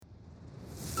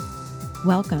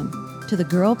Welcome to the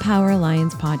Girl Power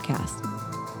Alliance podcast,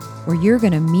 where you're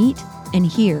going to meet and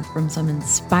hear from some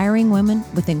inspiring women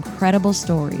with incredible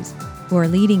stories who are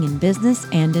leading in business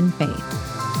and in faith.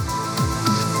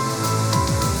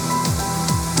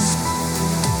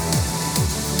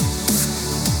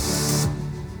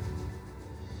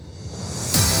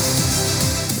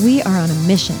 We are on a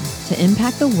mission to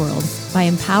impact the world by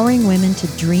empowering women to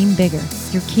dream bigger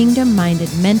through kingdom-minded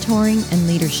mentoring and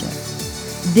leadership.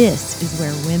 This is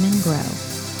where women grow.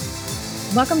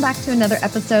 Welcome back to another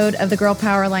episode of the Girl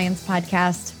Power Alliance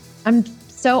podcast. I'm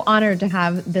so honored to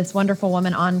have this wonderful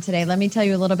woman on today. Let me tell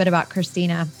you a little bit about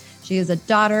Christina. She is a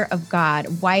daughter of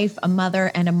God, wife, a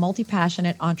mother, and a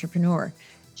multi-passionate entrepreneur.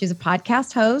 She's a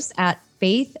podcast host at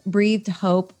Faith Breathed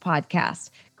Hope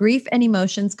podcast, grief and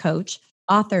emotions coach,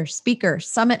 author, speaker,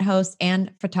 summit host,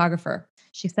 and photographer.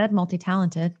 She said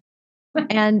multi-talented.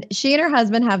 And she and her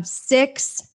husband have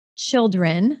 6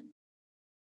 children.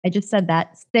 I just said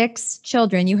that. 6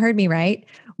 children. You heard me right.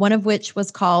 One of which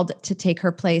was called to take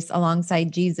her place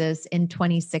alongside Jesus in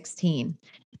 2016.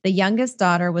 The youngest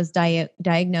daughter was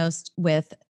diagnosed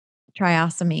with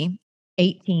trisomy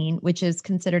 18, which is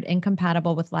considered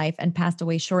incompatible with life, and passed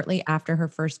away shortly after her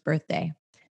first birthday.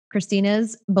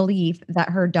 Christina's belief that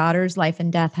her daughter's life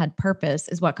and death had purpose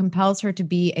is what compels her to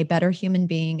be a better human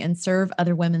being and serve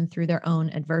other women through their own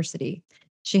adversity.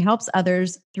 She helps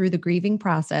others through the grieving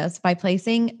process by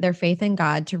placing their faith in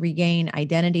God to regain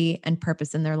identity and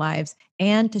purpose in their lives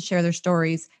and to share their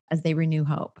stories as they renew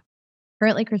hope.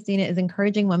 Currently, Christina is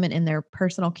encouraging women in their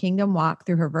personal kingdom walk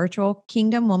through her virtual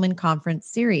Kingdom Woman Conference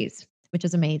series, which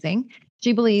is amazing.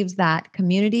 She believes that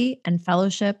community and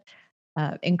fellowship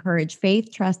encourage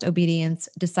faith, trust, obedience,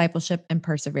 discipleship, and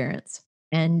perseverance.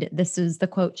 And this is the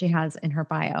quote she has in her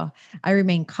bio. I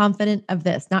remain confident of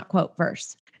this, not quote,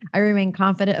 verse. I remain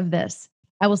confident of this.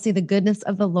 I will see the goodness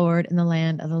of the Lord in the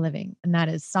land of the living. And that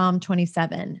is Psalm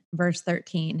 27, verse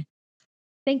 13.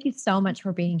 Thank you so much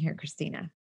for being here, Christina.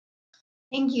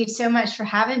 Thank you so much for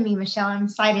having me, Michelle. I'm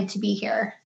excited to be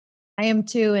here. I am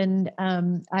too. And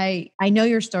I know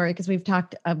your story because we've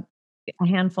talked a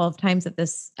handful of times at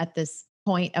this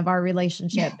point of our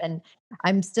relationship. Yeah. And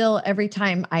I'm still, every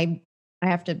time I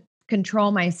have to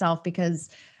control myself because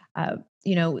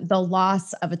the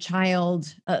loss of a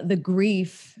child, the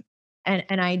grief,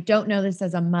 and I don't know this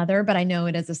as a mother, but I know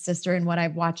it as a sister, and what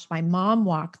I've watched my mom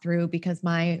walk through, because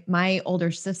my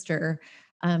older sister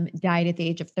died at the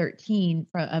age of 13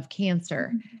 of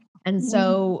cancer. And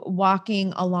so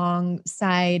walking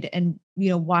alongside and,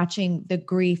 watching the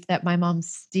grief that my mom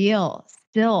still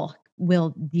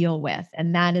will deal with.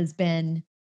 And that has been,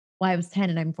 I was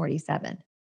 10 and I'm 47.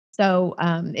 So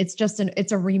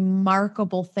it's a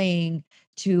remarkable thing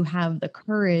to have the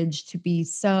courage to be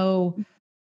so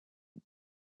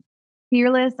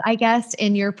fearless, I guess,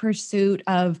 in your pursuit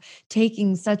of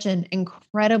taking such an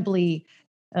incredibly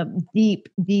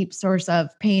deep source of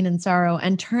pain and sorrow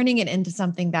and turning it into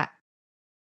something that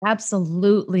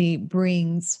absolutely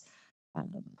brings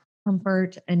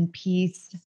comfort and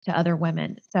peace to other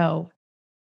women. So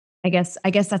I guess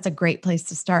that's a great place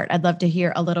to start. I'd love to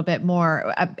hear a little bit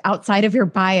more outside of your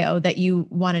bio that you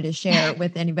wanted to share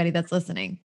with anybody that's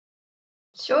listening.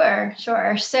 Sure.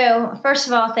 So first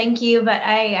of all, thank you, but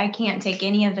I can't take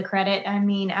any of the credit. I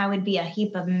mean, I would be a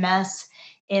heap of mess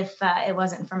if it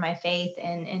wasn't for my faith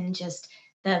and just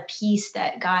the peace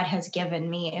that God has given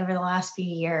me over the last few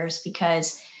years,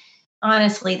 because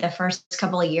honestly, the first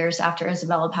couple of years after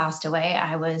Isabella passed away,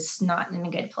 I was not in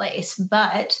a good place.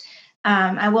 But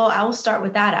I will start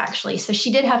with that, actually. So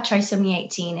she did have trisomy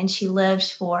 18, and she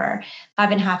lived for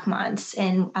 5.5 months.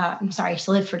 And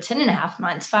she lived for 10.5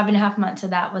 months. 5.5 months of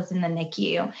that was in the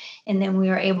NICU. And then we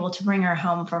were able to bring her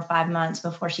home for 5 months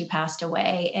before she passed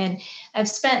away. And I've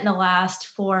spent the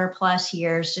last 4+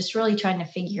 years just really trying to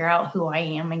figure out who I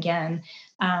am again.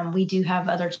 We do have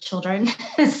other children,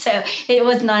 so it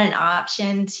was not an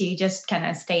option to just kind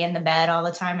of stay in the bed all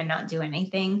the time and not do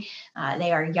anything.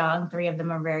 They are young. 3 of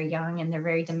them are very young, and they're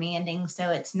very demanding. So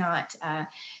it's not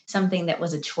something that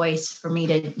was a choice for me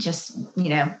to just,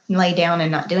 lay down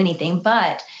and not do anything.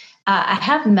 But I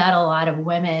have met a lot of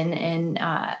women and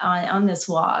on this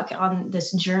walk, on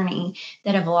this journey,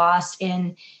 that have lost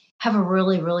and have a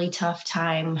really, really tough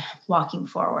time walking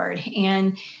forward.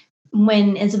 And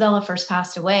when Isabella first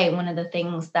passed away, one of the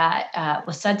things that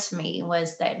was said to me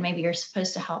was that maybe you're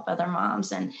supposed to help other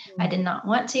moms. And I did not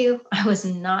want to. I was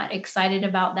not excited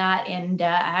about that. And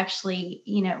I actually,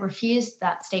 refused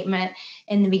that statement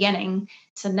in the beginning.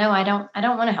 Said, no, I don't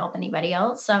want to help anybody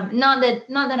else. Not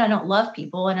that I don't love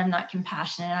people and I'm not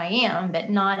compassionate. I am, but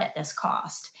not at this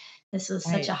cost. This was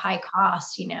such a high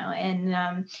cost,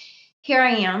 and here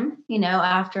I am,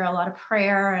 after a lot of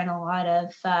prayer and a lot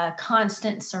of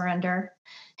constant surrender.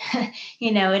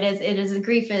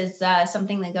 Grief is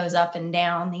something that goes up and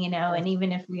down, and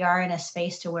even if we are in a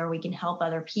space to where we can help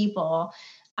other people,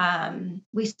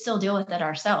 we still deal with it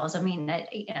ourselves. I mean,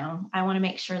 I want to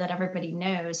make sure that everybody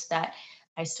knows that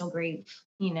I still grieve.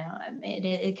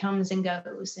 It comes and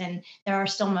goes, and there are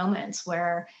still moments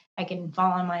where I can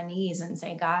fall on my knees and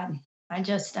say, God, I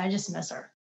just miss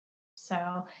her.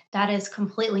 So that is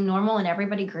completely normal, and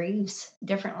everybody grieves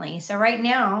differently. So right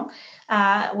now,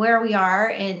 where we are,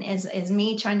 and is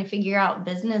me trying to figure out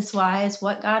business wise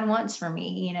what God wants for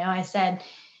me. I said,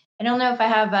 I don't know if I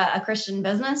have a Christian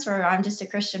business or I'm just a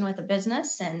Christian with a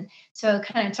business. And so it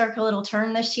kind of took a little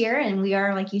turn this year. And we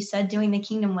are, like you said, doing the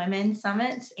Kingdom Women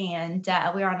Summit. And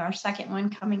we're on our second one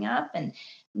coming up. And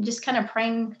I'm just kind of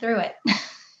praying through it.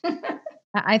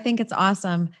 I think it's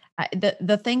awesome.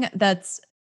 The thing that's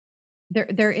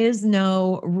there is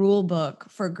no rule book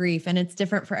for grief, and it's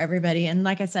different for everybody. And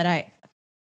like I said, I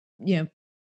you know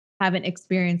haven't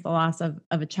experienced the loss of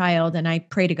a child, and I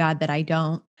pray to God that I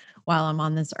don't while I'm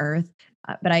on this earth.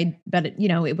 But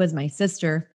it was my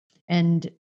sister,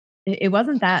 and it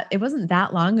wasn't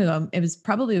that long ago. It was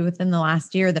probably within the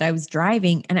last year that I was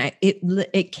driving, and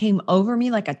it came over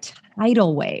me like a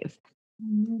tidal wave,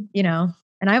 Mhm. you know,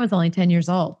 and I was only 10 years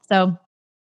old. So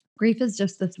grief is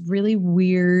just this really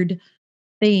weird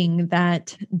thing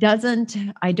that doesn't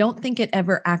I don't think it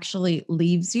ever actually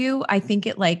leaves you. I think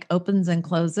it like opens and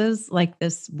closes like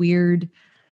this weird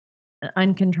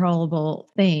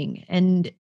uncontrollable thing.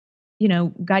 And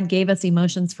God gave us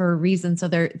emotions for a reason. So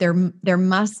there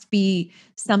must be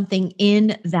something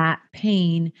in that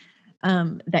pain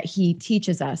that he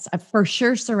teaches us. For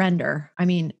sure surrender. I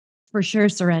mean, for sure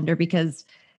surrender, because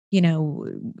you know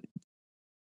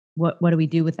what do we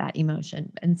do with that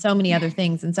emotion, and so many other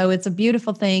things. And so it's a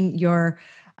beautiful thing, your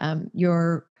I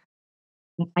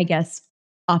guess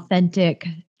authentic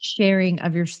sharing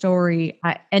of your story.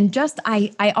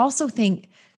 I also think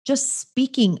just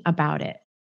speaking about it.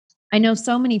 I know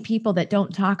so many people that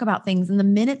don't talk about things, and the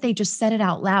minute they just said it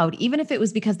out loud, even if it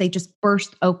was because they just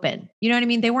burst open, you know what I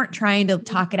mean? They weren't trying to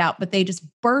talk it out, but they just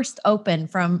burst open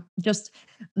from just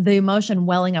the emotion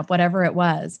welling up, whatever it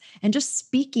was. And just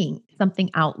speaking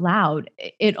something out loud,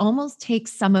 it almost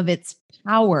takes some of its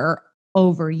power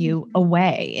over you Mhm.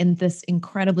 away in this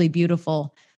incredibly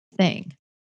beautiful thing.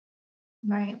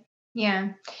 Right. Yeah.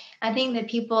 I think that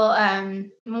people,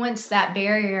 once that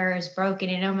barrier is broken,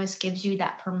 it almost gives you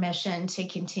that permission to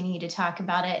continue to talk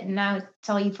about it. And I'll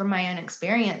tell you from my own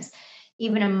experience,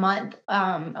 even a month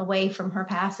away from her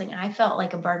passing, I felt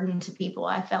like a burden to people.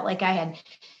 I felt like I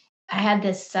had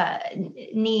this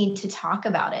need to talk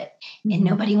about it, and Mhm.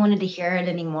 nobody wanted to hear it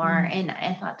anymore. Mhm. And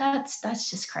I thought that's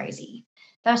just crazy.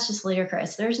 That's just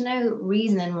ludicrous. There's no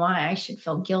reason why I should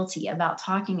feel guilty about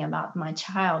talking about my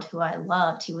child who I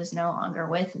loved, who was no longer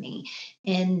with me.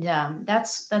 And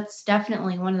that's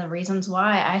definitely one of the reasons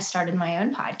why I started my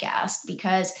own podcast,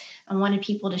 because I wanted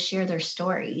people to share their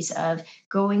stories of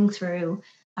going through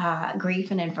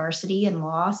grief and adversity and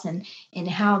loss, and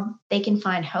how they can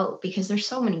find hope, because there's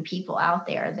so many people out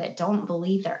there that don't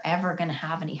believe they're ever going to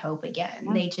have any hope again.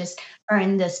 Yeah. They just are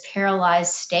in this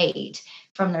paralyzed state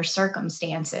from their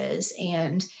circumstances,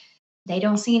 and they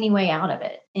don't see any way out of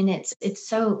it. And it's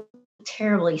so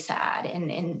terribly sad.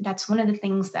 And that's one of the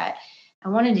things that I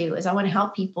want to do, is I want to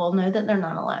help people know that they're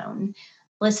not alone.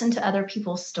 Listen to other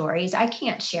people's stories. I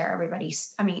can't share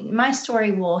everybody's. I mean, my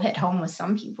story will hit home with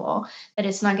some people, but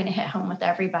it's not going to hit home with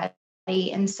everybody.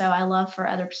 And so I love for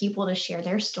other people to share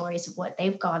their stories of what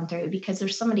they've gone through, because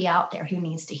there's somebody out there who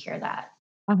needs to hear that.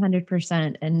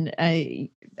 100%. And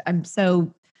I'm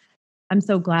so I'm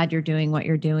so glad you're doing what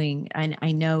you're doing. And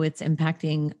I know it's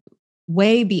impacting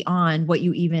way beyond what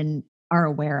you even are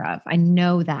aware of. I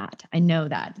know that. I know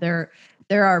that. There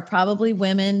are probably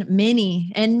women,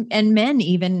 many, and men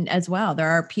even as well. There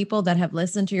are people that have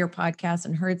listened to your podcast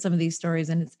and heard some of these stories,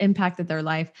 and it's impacted their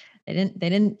life. They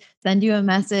didn't send you a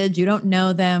message. You don't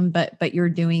know them, but you're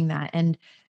doing that. And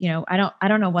I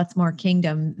don't know what's more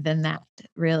kingdom than that,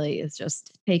 really, is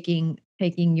just taking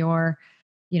your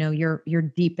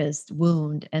deepest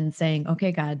wound and saying,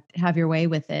 okay, God, have your way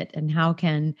with it. And how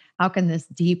can this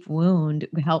deep wound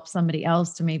help somebody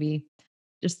else to maybe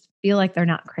just feel like they're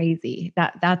not crazy?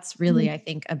 That's really, I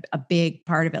think, a big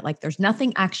part of it. Like, there's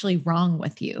nothing actually wrong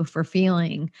with you for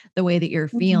feeling the way that you're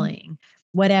Mhm. feeling,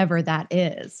 whatever that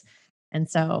is. And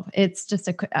so it's just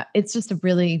a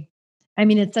really I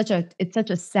mean, it's such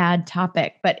a sad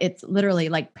topic, but it's literally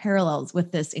like parallels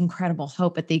with this incredible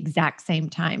hope at the exact same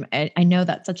time. I know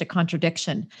that's such a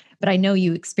contradiction, but I know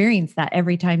you experience that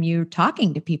every time you're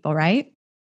talking to people, right?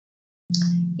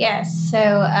 Yes.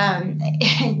 So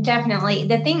definitely,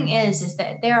 the thing is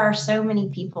that there are so many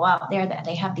people out there that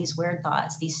they have these weird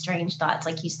thoughts, these strange thoughts.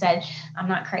 Like you said, I'm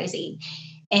not crazy,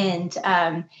 and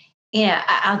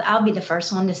I'll be the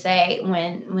first one to say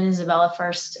when Isabella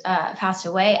first passed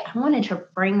away, I wanted to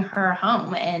bring her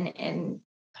home and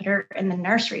put her in the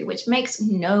nursery, which makes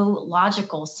no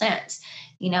logical sense.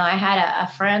 I had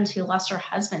a friend who lost her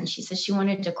husband. She said she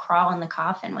wanted to crawl in the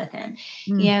coffin with him.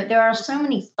 Mm, There are so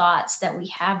many thoughts that we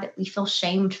have that we feel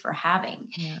shamed for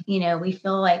having. yeah. We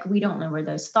feel like we don't know where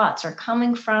those thoughts are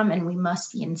coming from and we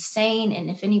must be insane.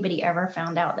 And if anybody ever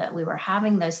found out that we were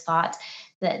having those thoughts,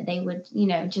 that they would,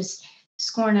 just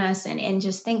scorn us and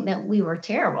just think that we were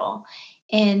terrible.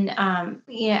 And,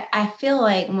 I feel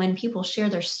like when people share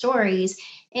their stories,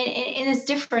 and it's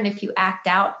different if you act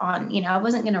out on, I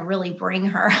wasn't going to really bring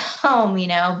her home,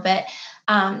 but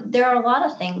there are a lot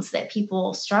of things that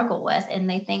people struggle with, and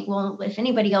they think, well, if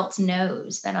anybody else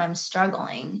knows that I'm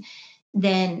struggling,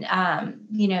 then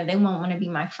they won't want to be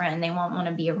my friend. They won't want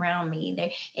to be around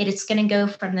me. It's going to go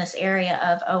from this area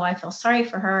of, oh, I feel sorry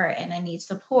for her and I need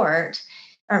support,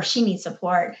 or she needs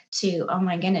support, to, oh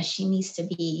my goodness, she needs to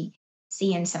be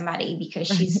seeing somebody because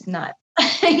she's not.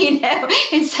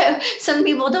 And so some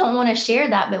people don't want to share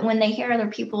that, but when they hear other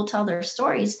people tell their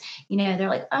stories, they're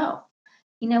like, oh,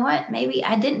 you know what, maybe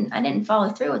I didn't follow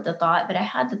through with the thought, but I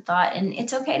had the thought, and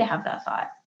it's okay to have that thought I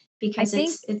because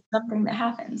think it's something that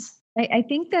happens. I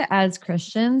think that as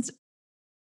Christians,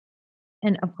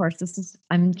 and of course,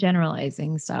 I'm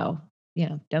generalizing, so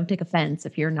don't take offense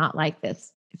if you're not like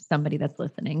this, if somebody that's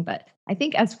listening. But I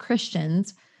think as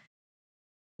Christians,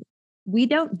 we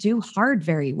don't do hard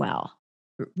very well.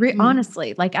 Mm.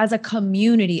 Honestly, like as a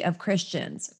community of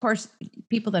Christians, of course,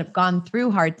 people that have gone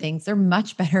through hard things, they're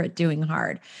much better at doing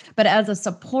hard. But as a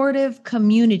supportive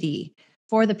community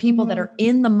for the people that Mhm. are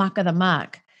in the muck of the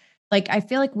muck, like I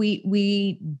feel like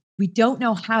we don't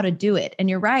know how to do it. And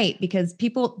you're right, because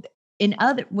people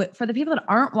for the people that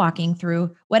aren't walking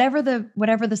through whatever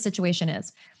the situation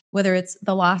is, whether it's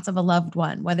the loss of a loved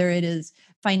one, whether it is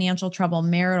financial trouble,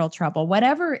 marital trouble,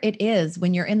 whatever it is,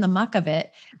 when you're in the muck of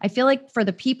it, I feel like for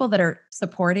the people that are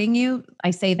supporting you,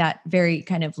 I say that very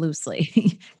kind of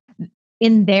loosely.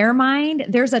 In their mind,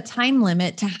 there's a time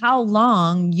limit to how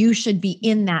long you should be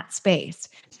in that space.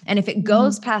 And if it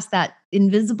goes Mhm. past that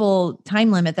invisible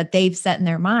time limit that they've set in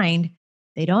their mind,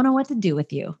 they don't know what to do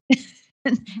with you.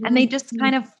 And they Mhm. just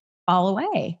kind of fall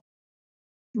away.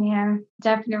 Yeah,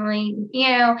 definitely.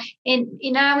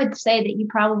 And I would say that you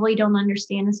probably don't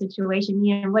understand the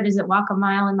situation. What is it, walk a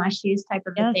mile in my shoes type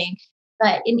of a Yes. thing.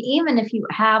 But and even if you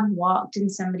have walked in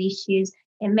somebody's shoes,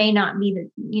 it may not be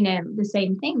the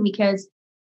same thing because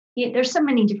there's so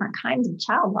many different kinds of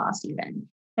child loss even.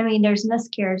 I mean, there's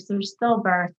miscarriage, there's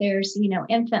stillbirth, there's,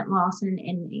 infant loss and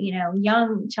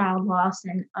young child loss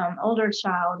and older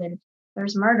child, and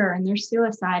there's murder and there's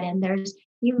suicide and there's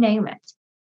you name it.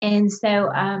 And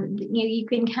so, you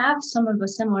can have some of a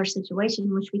similar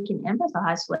situation, which we can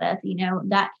empathize with,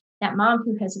 that mom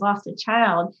who has lost a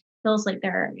child feels like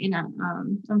they're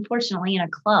unfortunately in a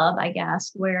club, I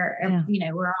guess, where,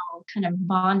 Yeah. we're all kind of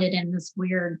bonded in this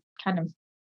weird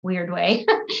way.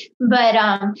 But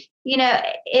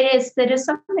it is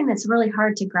something that's really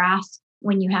hard to grasp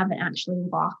when you haven't actually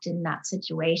walked in that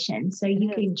situation. So It you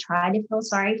is. can try to feel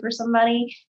sorry for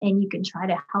somebody and you can try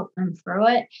to help them through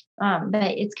it.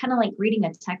 But it's kind of like reading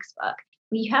a textbook.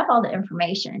 Well, you have all the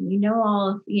information, all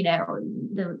of,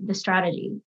 the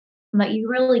strategy, but you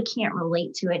really can't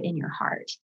relate to it in your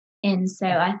heart. And so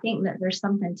Yeah. I think that there's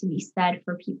something to be said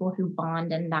for people who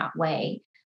bond in that way.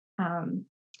 Um,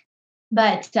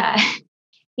 but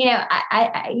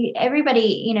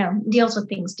everybody deals with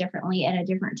things differently at a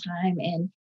different time, and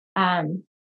um,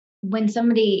 when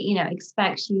somebody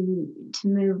expects you to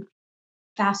move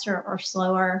faster or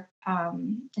slower,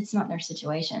 it's not their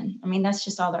situation. I mean, that's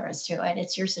just all there is to it.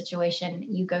 It's your situation.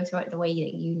 You go through it the way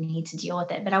that you need to deal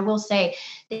with it. But I will say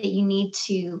that you need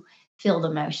to feel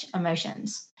the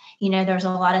emotions. There's a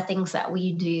lot of things that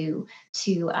we do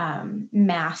to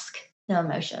mask the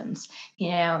emotions,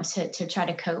 to try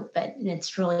to cope, but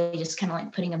it's really just kind of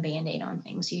like putting a band-aid on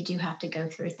things. You do have to go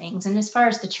through things. And as far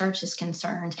as the church is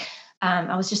concerned,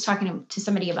 I was just talking to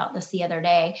somebody about this the other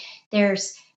day.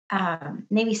 There's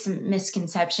maybe some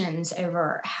misconceptions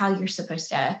over how you're supposed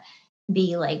to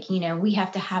be like, we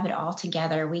have to have it all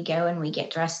together. We go and we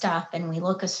get dressed up and we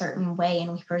look a certain way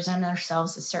and we present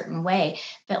ourselves a certain way.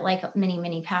 But like many,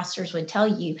 many pastors would tell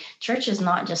you, church is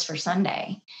not just for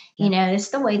Sunday. It's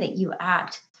the way that you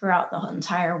act throughout the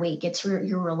entire week. It's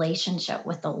your relationship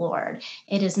with the Lord.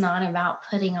 It is not about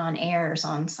putting on airs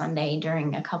on Sunday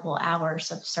during a couple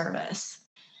hours of service.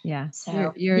 Yeah.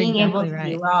 So You're being able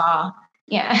exactly to be right. raw.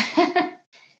 Yeah.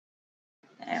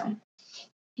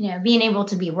 Being able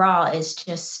to be raw is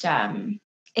just,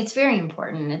 it's very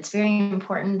important. It's very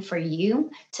important for you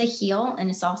to heal.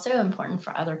 And it's also important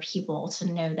for other people to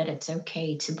know that it's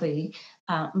okay to be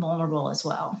vulnerable as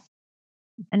well.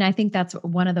 And I think that's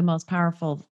one of the most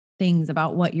powerful things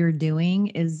about what you're doing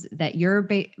is that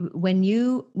when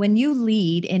you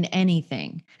lead in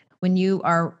anything, when you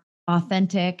are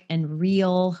authentic and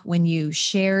real, when you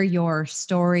share your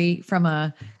story from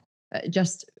a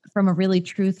just from a really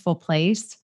truthful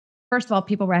place, first of all,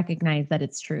 people recognize that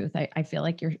it's truth. I feel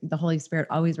like the Holy Spirit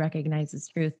always recognizes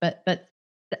truth, but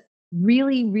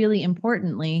really, really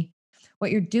importantly, what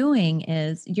you're doing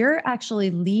is you're actually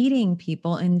leading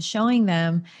people and showing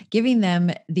them, giving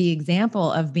them the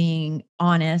example of being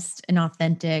honest and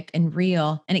authentic and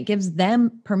real. And it gives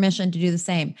them permission to do the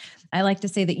same. I like to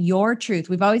say that your truth,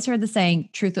 we've always heard the saying,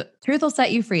 truth will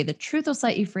set you free. The truth will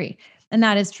set you free. And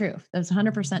that is true. That's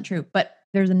 100% true. But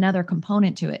there's another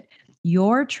component to it.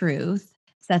 Your truth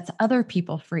sets other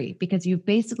people free because you've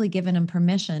basically given them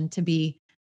permission to be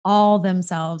all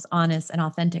themselves, honest and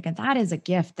authentic. And that is a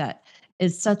gift that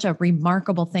is such a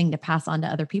remarkable thing to pass on to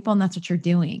other people. And that's what you're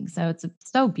doing. So it's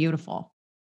so beautiful.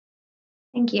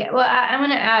 Thank you. Well, I'm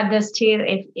going to add this too.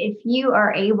 If you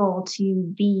are able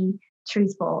to be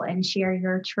truthful and share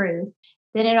your truth,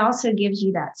 then it also gives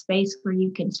you that space where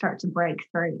you can start to break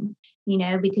through,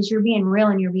 because you're being real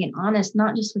and you're being honest,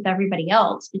 not just with everybody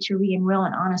else, but you're being real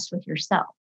and honest with yourself.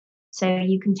 So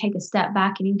you can take a step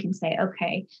back and you can say,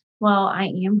 okay, well, I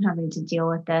am having to deal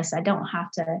with this. I don't have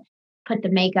to put the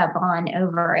makeup on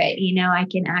over it. I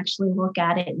can actually look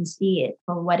at it and see it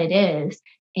for what it is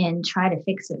and try to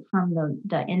fix it from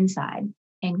the inside.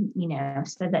 And,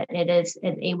 so that it's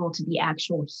able to be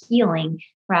actual healing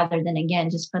rather than, again,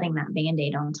 just putting that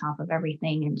Band-Aid on top of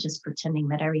everything and just pretending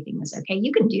that everything is okay.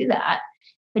 You can do that,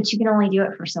 but you can only do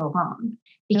it for so long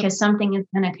because something is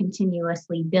going to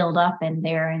continuously build up in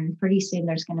there. And pretty soon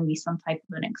there's going to be some type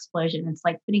of an explosion. It's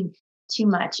like putting too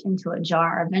much into a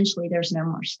jar. Eventually there's no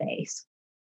more space.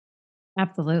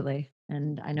 Absolutely.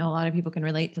 And I know a lot of people can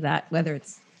relate to that, whether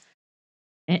it's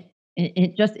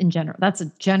it just in general. That's a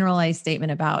generalized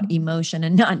statement about emotion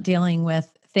and not dealing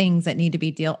with things that need to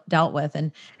be dealt with.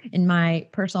 And in my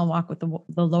personal walk with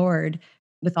the Lord,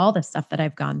 with all the stuff that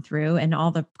I've gone through and all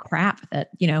the crap that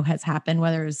has happened,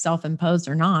 whether it's self-imposed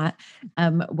or not,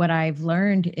 what I've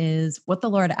learned is what the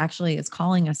Lord actually is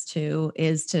calling us to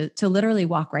is to literally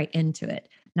walk right into it,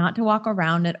 not to walk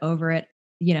around it, over it,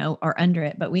 or under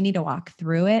it, but we need to walk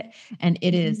through it. And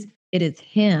it is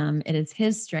him, it is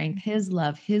his strength, his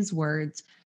love, his words,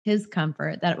 his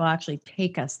comfort that will actually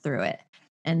take us through it.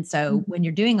 And so when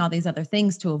you're doing all these other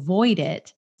things to avoid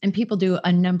it, and people do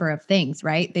a number of things,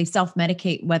 right? They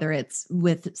self-medicate, whether it's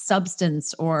with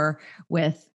substance or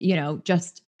with,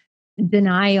 just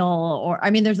denial, or,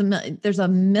 I mean, there's a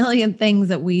million things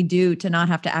that we do to not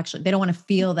have to actually, they don't want to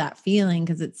feel that feeling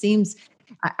because it seems,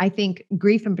 I think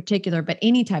grief in particular, but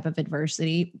any type of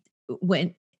adversity,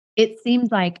 when it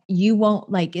seems like you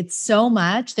won't, like, it's so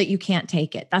much that you can't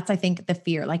take it. That's, I think, the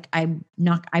fear. Like, I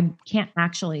can't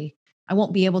actually, I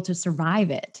won't be able to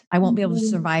survive it. I won't be able to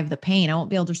survive the pain. I won't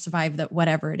be able to survive the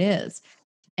whatever it is.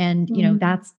 And,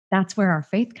 that's where our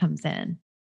faith comes in,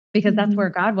 because that's where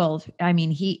God will, I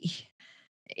mean,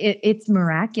 it's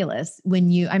miraculous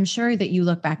when I'm sure that you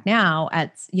look back now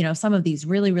at, some of these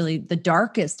really, really the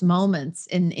darkest moments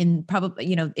in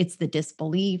probably, it's the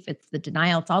disbelief, it's the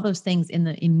denial, it's all those things in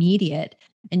the immediate.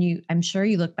 And I'm sure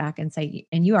you look back and say,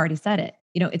 and you already said it,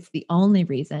 it's the only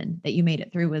reason that you made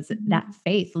it through was that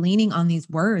faith, leaning on these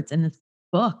words in this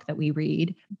book that we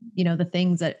read, the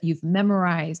things that you've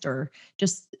memorized, or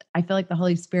just, I feel like the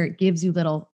Holy Spirit gives you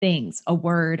little things, a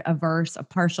word, a verse, a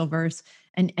partial verse,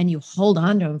 and you hold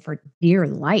on to them for dear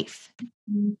life.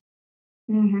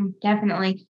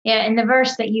 Definitely. Yeah. And the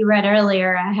verse that you read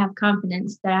earlier, I have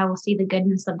confidence that I will see the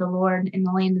goodness of the Lord in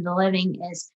the land of the living,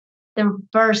 is the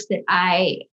verse that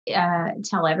I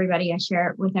tell everybody. I share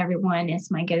it with everyone.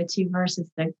 It's my go-to verse. It's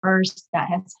the verse that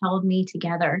has held me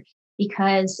together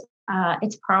because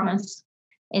it's promise.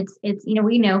 It's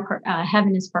we know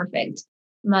heaven is perfect,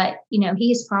 but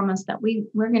He's promised that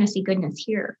we're going to see goodness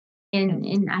here.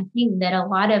 And I think that a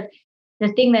lot of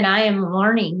the thing that I am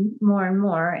learning more and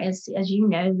more is, as you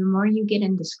know, the more you get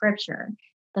into scripture,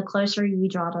 the closer you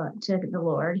draw to the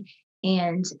Lord,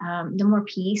 and the more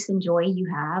peace and joy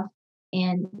you have.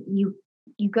 And you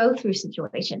go through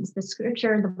situations. The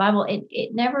scripture, the Bible,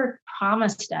 it never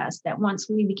promised us that once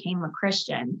we became a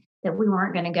Christian, that we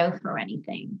weren't going to go through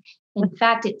anything. In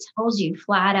fact, it tells you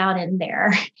flat out in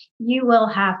there, you will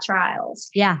have trials.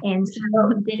 Yeah. And so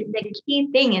the key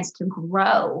thing is to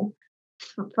grow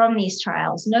from these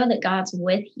trials. Know that God's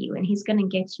with you and he's going to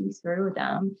get you through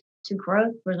them, to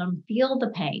grow through them, feel the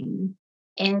pain,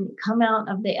 and come out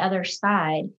of the other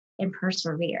side and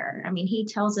persevere. I mean, he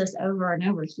tells us over and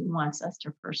over, he wants us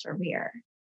to persevere.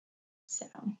 So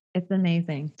it's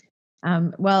amazing.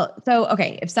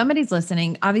 Okay, if somebody's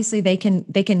listening, obviously they can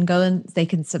go and they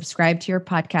can subscribe to your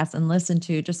podcast and listen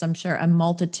to just, I'm sure, a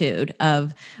multitude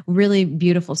of really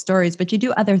beautiful stories, but you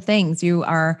do other things. You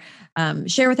are,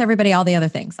 share with everybody all the other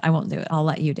things. I won't do it. I'll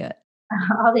let you do it.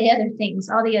 All the other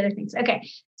things. Okay.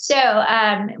 So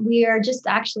we are just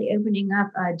actually opening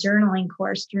up a journaling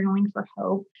course, Journaling for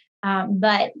Hope.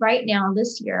 But right now,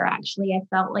 this year, actually, I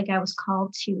felt like I was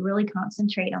called to really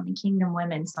concentrate on the Kingdom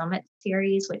Women Summit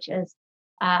series, which is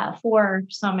 4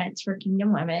 summits for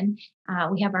Kingdom Women.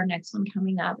 We have our next one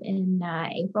coming up in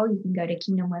April. You can go to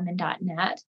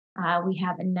kingdomwomen.net. We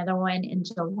have another one in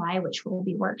July, which will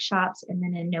be workshops, and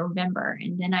then in November.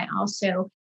 And then I also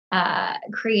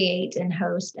create and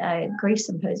host a grief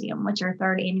symposium, which our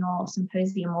 3rd annual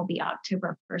symposium will be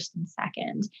October 1st and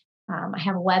 2nd. I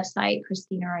have a website,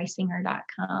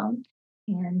 ChristinaReisinger.com,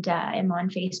 and I'm on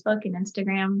Facebook and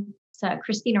Instagram. So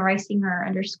Christina Reisinger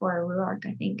 _Ruark,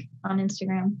 I think, on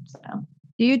Instagram. So,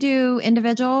 do you do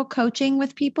individual coaching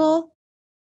with people?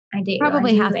 I do.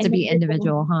 Probably has to be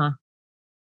individual, huh?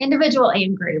 Individual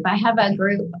and group. I have a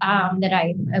group that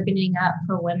I'm opening up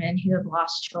for women who have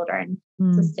lost children.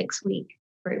 It's a 6-week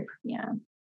group. Yeah.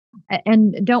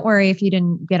 And don't worry if you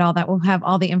didn't get all that. We'll have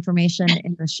all the information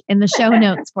in the show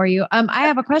notes for you. I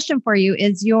have a question for you.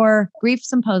 Is your grief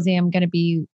symposium going to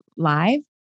be live?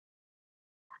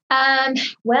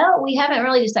 Well, we haven't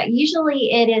really decided.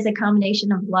 Usually it is a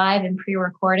combination of live and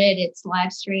pre-recorded. It's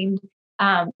live streamed.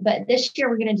 But this year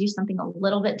we're going to do something a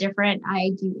little bit different.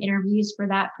 I do interviews for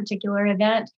that particular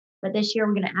event, but this year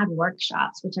we're going to add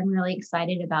workshops, which I'm really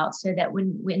excited about, so that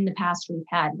when in the past we've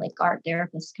had like art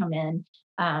therapists come in,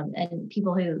 and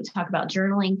people who talk about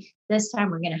journaling, this time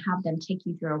we're going to have them take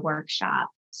you through a workshop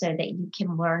so that you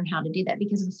can learn how to do that.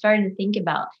 Because I'm starting to think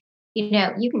about,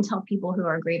 you can tell people who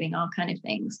are grieving all kind of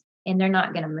things and they're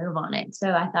not going to move on it. So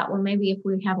I thought, well, maybe if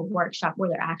we have a workshop where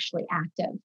they're actually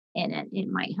active in it, it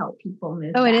might help people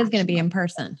move. Oh, it is going to be in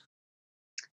person.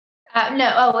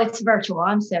 No. Oh, it's virtual.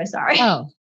 I'm so sorry. Oh,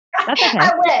 that's okay.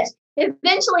 I wish.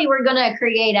 Eventually we are going to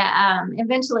create an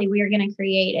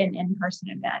in-person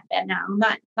event, but no,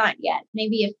 not yet.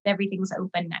 Maybe if everything's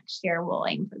open next year, we'll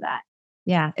aim for that.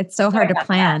 Yeah. It's so hard to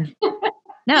plan.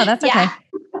 No, that's okay. Yeah.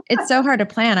 It's so hard to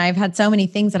plan. I've had so many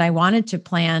things that I wanted to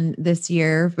plan this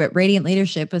year, but Radiant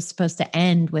Leadership was supposed to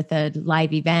end with a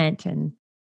live event. And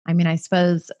I mean, I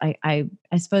suppose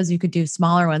you could do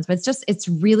smaller ones, but it's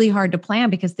really hard to plan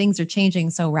because things are changing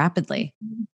so rapidly.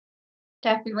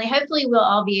 Definitely. Hopefully we'll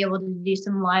all be able to do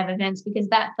some live events, because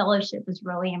that fellowship is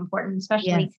really important,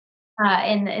 especially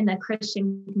in the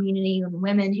Christian community, and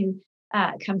women who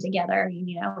come together.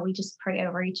 We just pray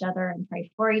over each other and pray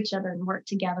for each other and work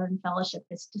together in fellowship.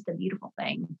 It's just a beautiful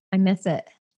thing. I miss it.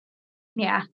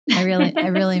 Yeah. I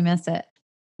really miss it.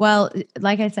 Well,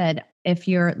 like I said, if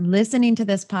you're listening to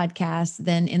this podcast,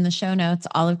 then in the show notes,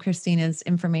 all of Christina's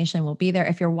information will be there.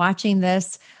 If you're watching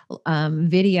this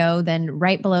video, then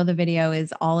right below the video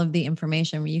is all of the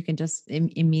information where you can just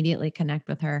immediately connect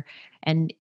with her.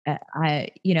 And I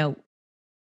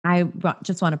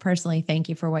just want to personally thank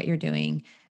you for what you're doing.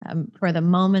 For the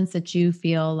moments that you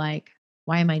feel like,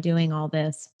 why am I doing all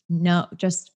this? No,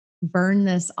 just burn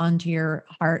this onto your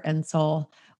heart and soul.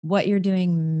 What you're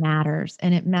doing matters,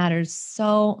 and it matters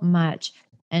so much.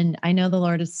 And I know the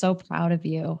Lord is so proud of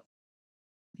you.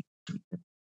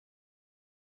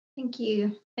 Thank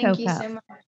you. Thank you so much.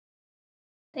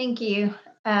 Thank you.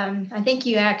 I think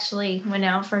you actually went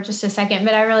out for just a second,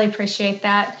 but I really appreciate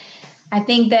that. I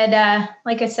think that,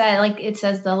 like I said, like it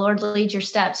says, the Lord leads your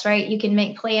steps, right? You can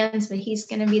make plans, but he's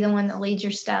going to be the one that leads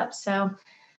your steps. So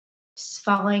just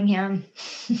following him.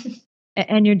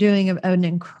 And you're doing an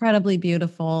incredibly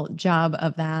beautiful job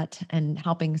of that and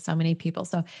helping so many people.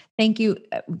 So thank you.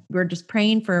 We're just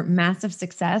praying for massive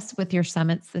success with your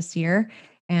summits this year,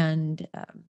 and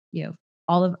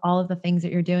all of the things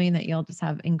that you're doing, that you'll just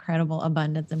have incredible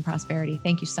abundance and prosperity.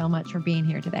 Thank you so much for being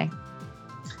here today.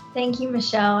 Thank you,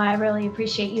 Michelle. I really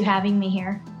appreciate you having me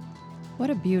here. What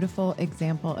a beautiful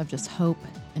example of just hope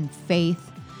and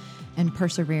faith and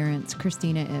perseverance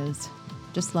Christina is.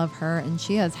 Just love her. And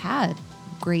she has had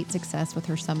great success with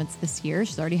her summits this year.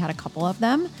 She's already had a couple of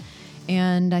them,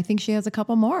 and I think she has a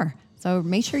couple more. So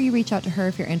make sure you reach out to her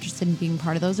if you're interested in being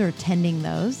part of those or attending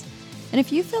those. And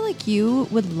if you feel like you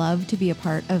would love to be a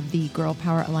part of the Girl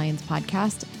Power Alliance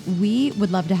podcast, we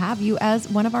would love to have you as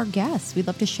one of our guests. We'd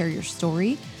love to share your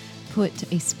story,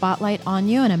 put a spotlight on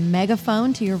you and a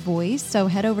megaphone to your voice. So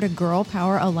head over to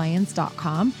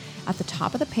girlpoweralliance.com. At the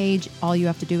top of the page, all you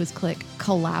have to do is click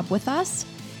collab with us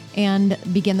and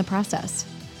begin the process.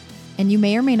 And you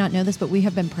may or may not know this, but we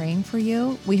have been praying for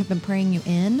you. We have been praying you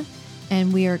in,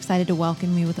 and we are excited to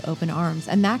welcome you with open arms.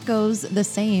 And that goes the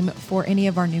same for any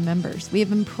of our new members. We have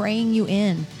been praying you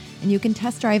in, and you can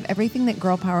test drive everything that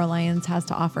Girl Power Alliance has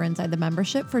to offer inside the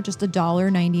membership for just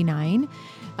 $1.99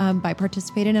 by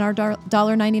participating in our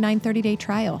 $1.99 30-day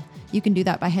trial. You can do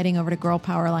that by heading over to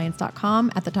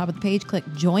girlpoweralliance.com. At the top of the page, click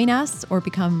Join Us or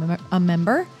Become a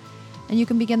Member, and you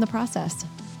can begin the process.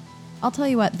 I'll tell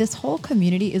you what, this whole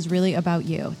community is really about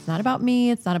you. It's not about me.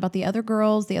 It's not about the other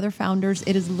girls, the other founders.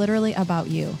 It is literally about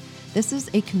you. This is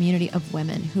a community of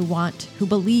women who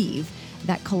believe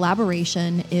that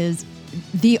collaboration is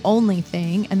the only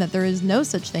thing and that there is no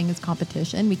such thing as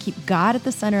competition. We keep God at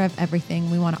the center of everything.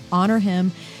 We want to honor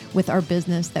him with our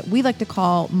business that we like to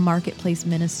call marketplace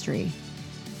ministry.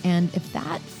 And if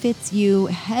that fits you,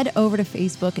 head over to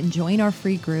Facebook and join our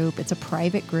free group. It's a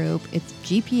private group. It's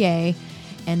GPA,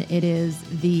 and it is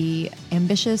the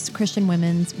Ambitious Christian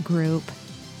Women's Group.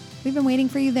 We've been waiting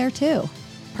for you there too.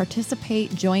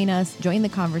 Participate, join us, join the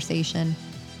conversation.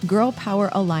 Girl Power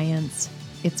Alliance.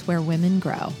 It's where women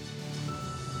grow.